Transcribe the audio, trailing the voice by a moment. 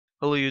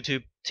Hello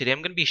YouTube, today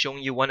I'm going to be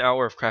showing you 1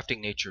 hour of crafting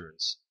nature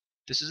runes.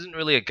 This isn't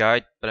really a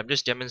guide, but I'm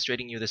just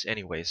demonstrating you this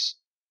anyways.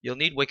 You'll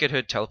need Wicked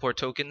Hood teleport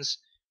tokens,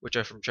 which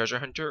are from Treasure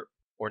Hunter,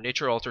 or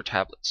Nature Altar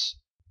tablets.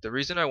 The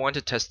reason I wanted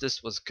to test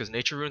this was because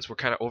nature runes were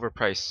kinda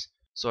overpriced,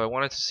 so I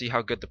wanted to see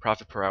how good the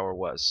profit per hour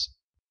was.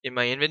 In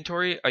my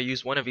inventory, I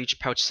use one of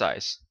each pouch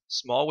size.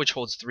 Small, which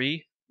holds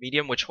 3,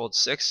 medium, which holds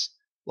 6,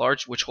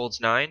 large, which holds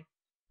 9,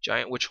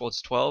 giant, which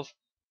holds 12,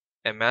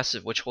 and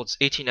massive, which holds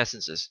 18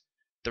 essences.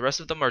 The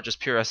rest of them are just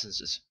pure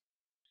essences.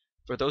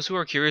 For those who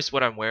are curious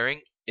what I'm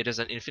wearing, it is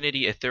an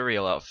Infinity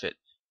Ethereal outfit,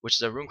 which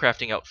is a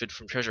runecrafting outfit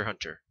from Treasure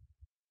Hunter.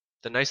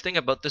 The nice thing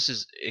about this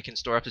is it can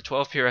store up to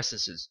 12 pure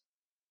essences.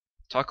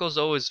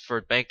 Taco is for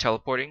bank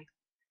teleporting.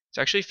 It's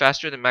actually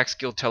faster than max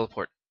guild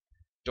teleport.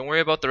 Don't worry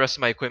about the rest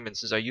of my equipment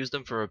since I use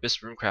them for Abyss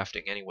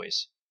runecrafting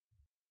anyways.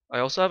 I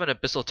also have an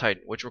Abyssal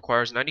Titan, which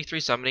requires 93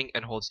 summoning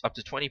and holds up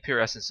to 20 pure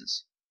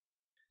essences.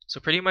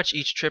 So pretty much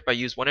each trip I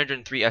use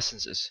 103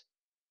 essences.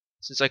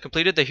 Since I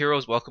completed the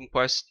Hero's Welcome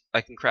quest,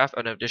 I can craft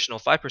an additional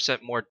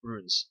 5% more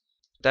runes.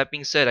 That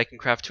being said, I can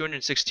craft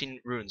 216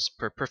 runes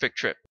per perfect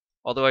trip,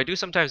 although I do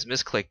sometimes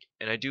misclick,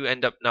 and I do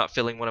end up not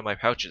filling one of my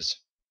pouches.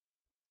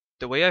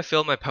 The way I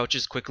fill my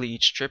pouches quickly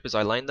each trip is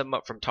I line them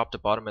up from top to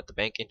bottom at the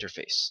bank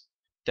interface.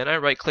 Then I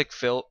right-click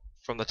fill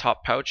from the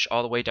top pouch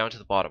all the way down to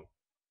the bottom.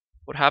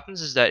 What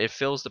happens is that it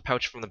fills the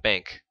pouch from the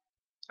bank.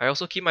 I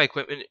also keep my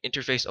equipment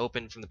interface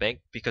open from the bank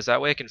because that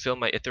way I can fill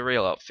my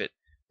ethereal outfit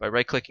by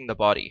right-clicking the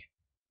body.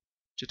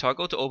 To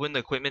toggle to open the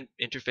equipment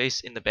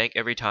interface in the bank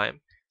every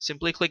time,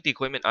 simply click the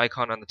equipment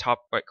icon on the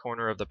top right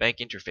corner of the bank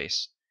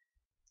interface.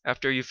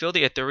 After you fill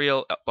the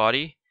ethereal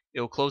body, it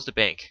will close the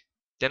bank.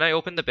 Then I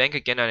open the bank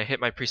again and I hit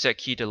my preset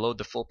key to load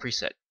the full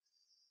preset.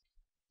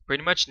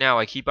 Pretty much now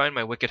I keybind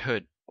my Wicked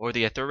Hood, or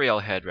the ethereal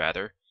head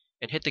rather,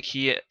 and hit the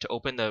key to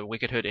open the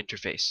Wicked Hood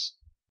interface.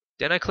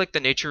 Then I click the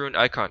nature rune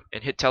icon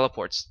and hit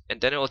teleports,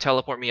 and then it will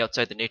teleport me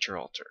outside the nature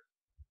altar.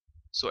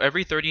 So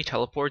every 30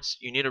 teleports,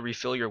 you need to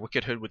refill your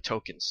Wicked Hood with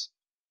tokens.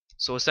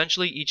 So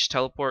essentially each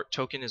teleport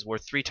token is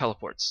worth 3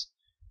 teleports.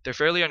 They're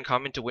fairly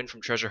uncommon to win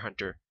from Treasure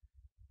Hunter,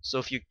 so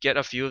if you get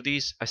a few of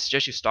these, I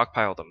suggest you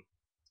stockpile them.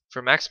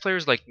 For max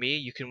players like me,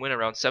 you can win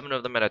around 7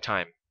 of them at a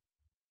time.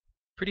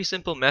 Pretty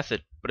simple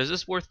method, but is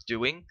this worth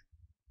doing?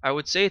 I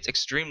would say it's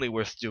extremely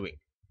worth doing.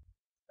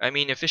 I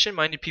mean,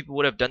 efficient-minded people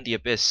would have done the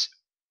Abyss,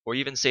 or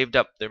even saved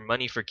up their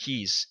money for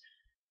keys,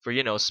 for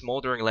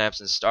smoldering lamps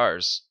and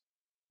stars.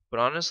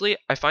 But honestly,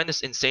 I find this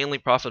insanely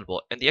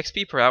profitable, and the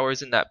XP per hour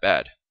isn't that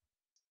bad.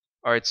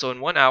 Alright, so in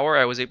 1 hour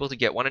I was able to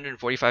get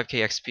 145k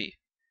XP.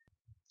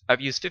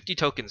 I've used 50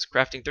 tokens,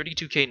 crafting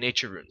 32k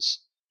nature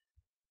runes.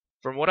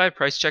 From what I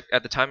price checked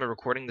at the time of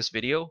recording this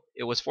video,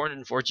 it was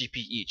 404 GP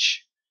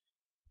each.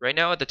 Right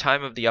now at the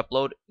time of the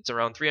upload, it's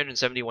around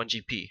 371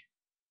 GP.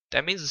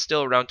 That means it's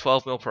still around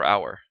 12 mil per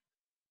hour.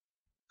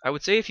 I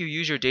would say if you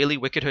use your daily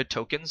Wicked Hood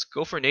tokens,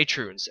 go for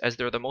nature runes as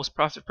they're the most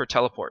profit per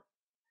teleport.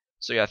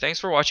 So yeah, thanks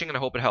for watching and I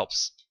hope it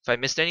helps. If I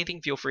missed anything,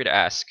 feel free to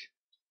ask.